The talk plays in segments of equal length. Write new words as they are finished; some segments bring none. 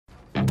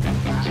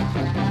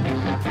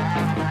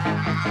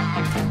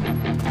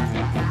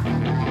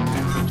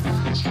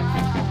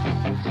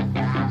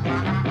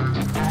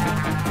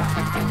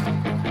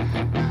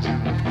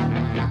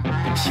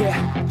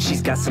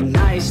She's got some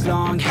nice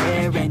long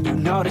hair, and you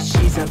know that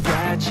she's a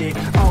bad chick.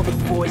 All the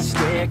boys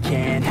stare,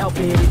 can't help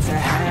it, it's a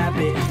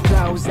habit.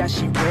 Clothes that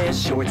she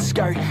wears, short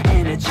skirt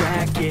and a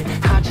jacket.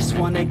 I just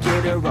wanna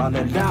get her all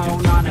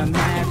alone on a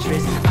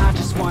mattress. I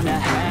just wanna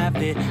have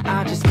it,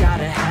 I just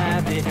gotta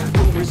have it.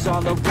 Rumors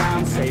all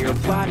around say her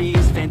body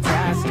is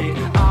fantastic.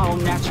 All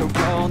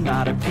natural,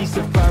 not a piece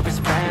of fur is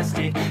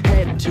plastic.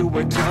 Head to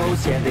her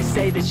toes, yeah, they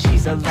say that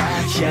she's a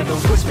latch. Yeah, the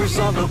whispers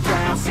all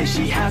around say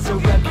she has a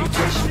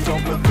reputation.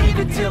 Don't believe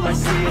it till I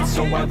see it,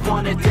 so I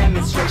want a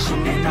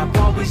demonstration. And I've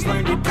always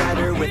learned it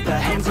better with a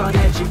hands-on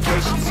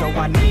education. So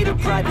I need a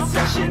private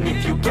session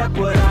if you get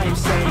what I am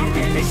saying.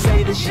 And they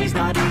say that she's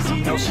not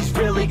easy, no, she's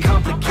really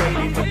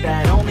complicated. But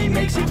that only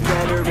makes it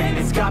better, and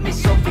it's got me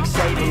so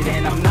fixated.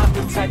 And I'm not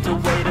the type to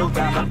wait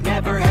around, I've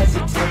never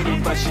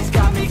hesitated. But she's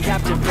got me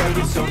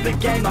captivated, so the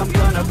game, I'm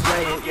gonna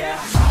play it, yeah.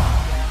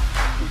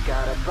 She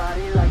got a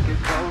body like a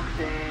coke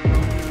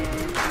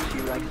thing. She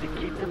likes to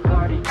keep the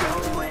party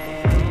going.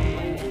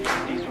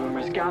 These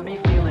rumors got me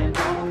feeling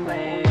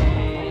lonely.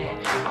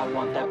 I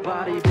want that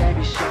body,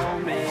 baby, show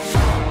me.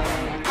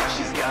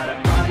 She's got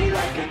a body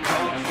like a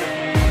coke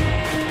thing.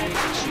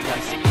 She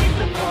likes to keep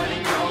the party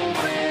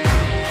going.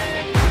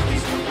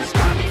 These rumors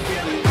got me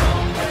feeling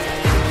lonely.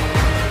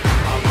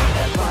 I want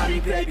that body,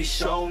 baby,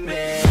 show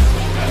me.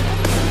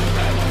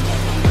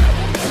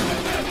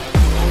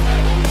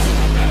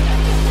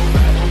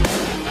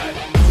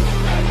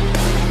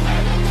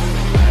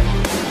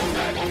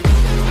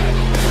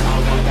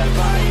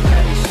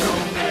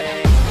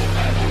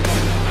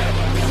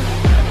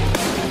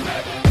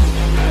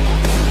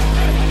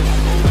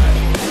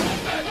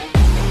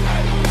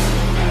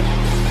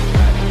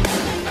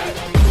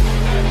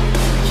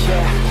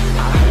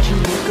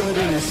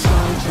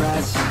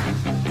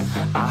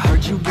 I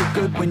heard you look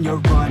good when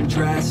you're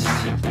undressed.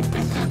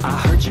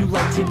 I heard you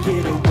like to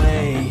get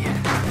away.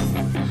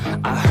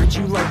 I heard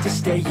you like to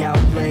stay out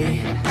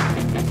late.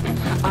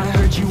 I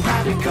heard you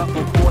had a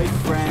couple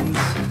boyfriends.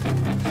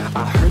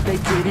 I heard they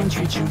didn't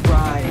treat you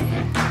right.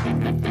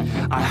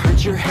 I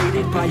heard you're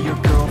hated by your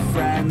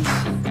girlfriends,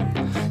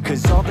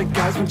 'cause all the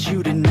guys want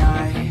you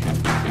tonight.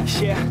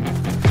 Yeah,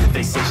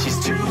 they say she's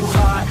too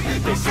hot,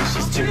 they say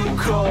she's too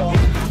cold.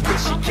 Where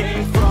she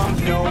came from,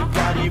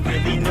 nobody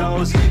really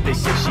knows. They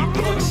say she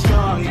looks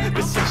young,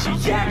 but say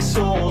she acts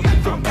old.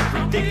 From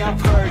everything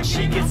I've heard,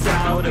 she gets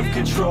out of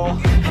control.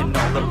 And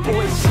all the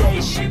boys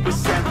say she was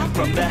sent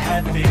from the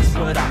heavens,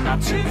 but I'm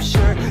not too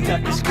sure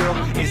that this girl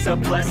is a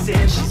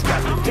blessing. She's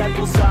got the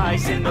devil's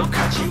eyes, and they'll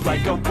cut you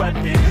like a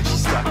weapon.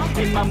 She's stuck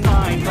in my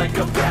mind like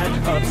a bad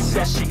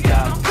obsession.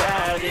 Got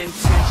bad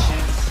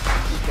intentions.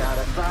 She got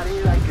a body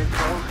like a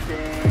coke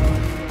thing.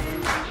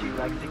 She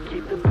likes to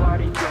keep the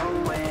party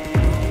going.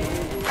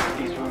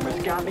 These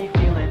rumors got me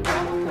feeling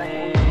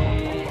lonely.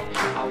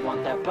 I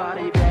want that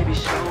body, baby,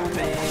 show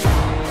me.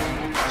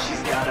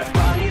 She's got a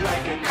body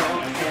like a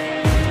coke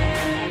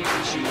thing.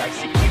 She likes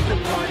to keep the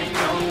party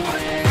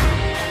going.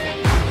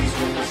 These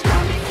rumors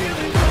got me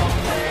feeling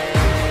lonely.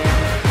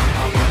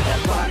 I want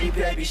that body,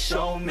 baby,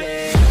 show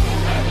me.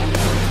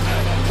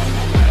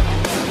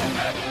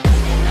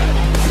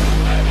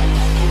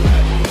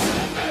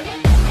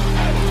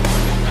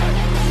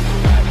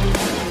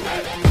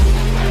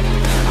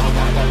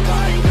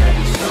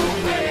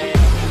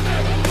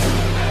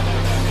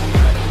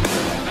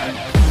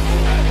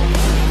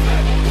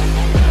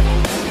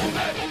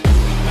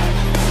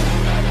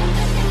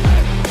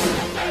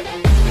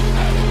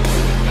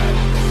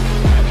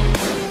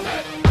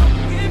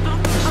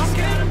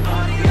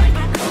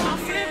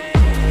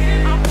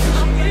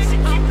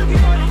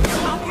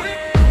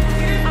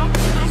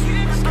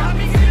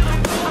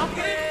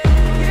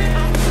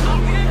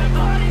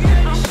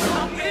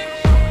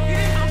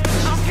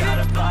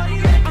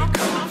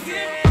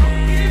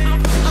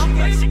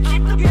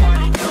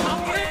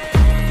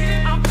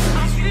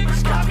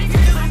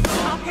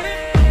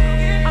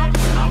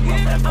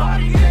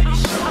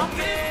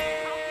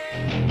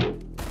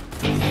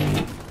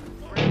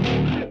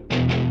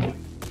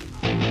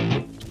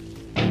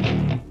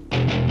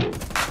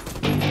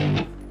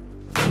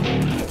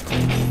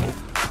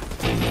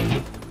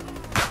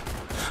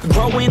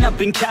 Growing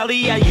up in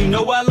Cali, yeah, you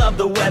know I love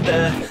the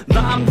weather.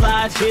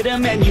 Limelight hit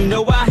 'em, and you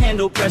know I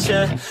handle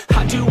pressure.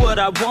 I do what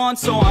I want,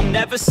 so I'm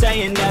never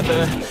saying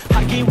never.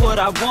 I get what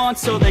I want,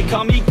 so they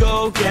call me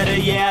go-getter.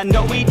 Yeah, I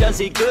know he does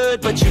it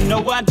good, but you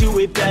know I do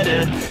it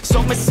better.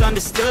 So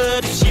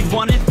misunderstood, if she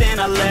wanted, then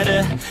I let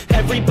her.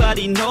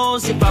 Everybody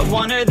knows if I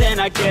want her, then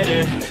I get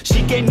her.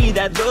 She gave me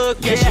that look,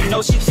 yeah, she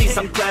knows she thinks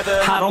I'm clever.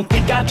 I don't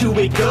think I do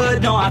it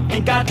good, no, I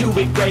think I do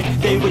it great.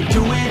 They would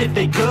do it if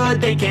they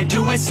could, they can't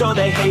do it, so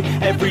they hate.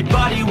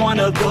 Everybody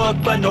wanna look,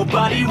 but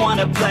nobody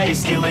wanna play.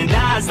 Stealing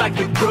eyes like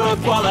the crook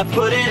while I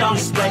put it on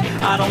display.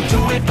 I don't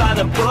do it by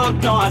the book,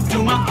 no, I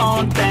do my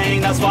own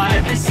thing. That's why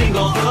every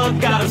single hook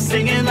got them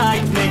singing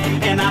like me.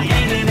 And I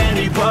ain't in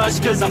any rush,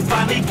 'cause I'm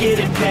finally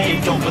getting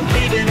paid. Don't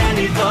believe in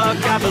any luck,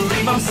 I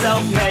believe I'm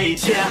self-made,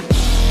 yeah.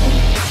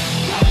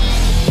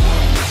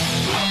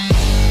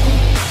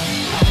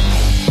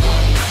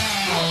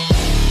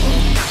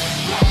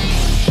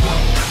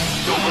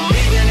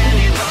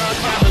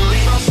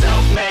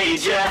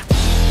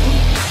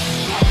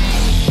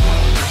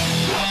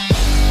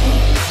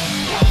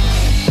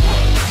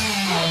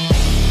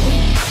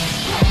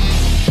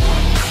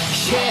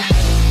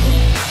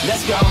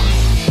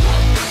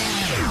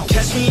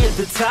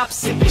 top,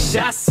 sipping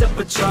shots of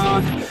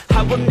Patron.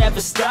 I will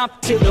never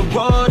stop till the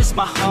road is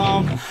my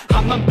home.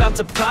 I'm about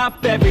to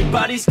pop,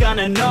 everybody's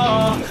gonna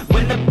know.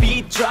 When the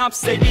beat drops,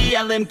 they be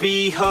yelling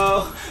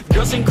B-ho.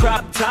 Girls in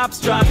crop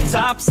tops, drop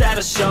tops at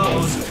our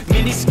shows.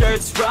 Mini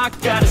skirts rock,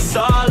 got us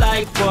all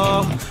like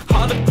whoa.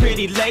 All the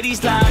pretty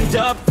ladies lined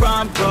up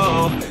front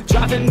row,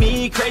 driving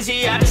me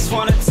crazy, I just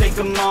wanna take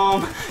them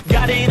home.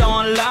 Got it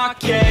on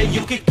lock, yeah,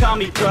 you could call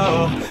me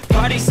pro.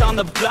 Parties on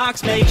the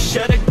blocks, make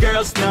sure the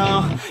girls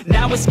know.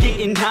 Now it's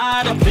getting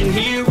hot up in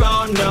here,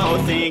 oh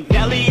no. Think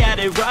Nelly had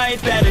it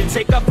right, better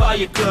take off all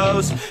your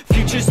clothes.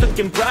 Future's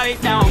looking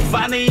bright, now I'm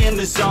finally in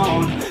the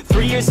zone.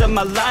 3 years of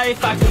my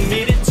life, I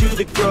committed to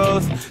the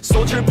growth.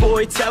 Soldier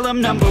boy, tell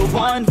them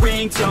 #1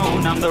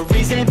 ringtone. I'm the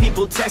reason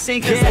people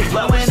texting, cause they're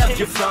blowing up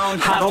your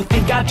phone. I don't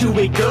think I do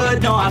it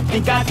good, no, I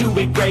think I do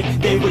it great.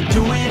 They would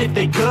do it if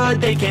they could,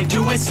 they can't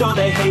do it so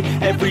they hate.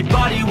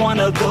 Everybody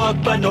wanna look,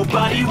 but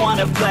nobody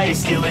wanna play.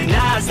 Stealing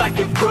eyes like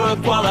a crook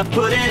while I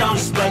put it on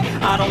display.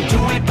 I don't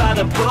do it by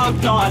the book,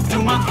 no, I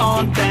do my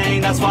own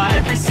thing. That's why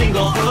every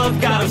single hook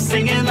got them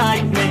singing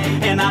like me.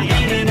 And I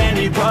ain't in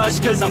any rush,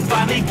 cause I'm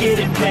finally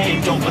getting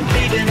paid. Don't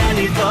believe in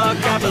any luck,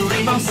 I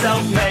believe I'm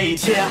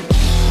self-made, yeah.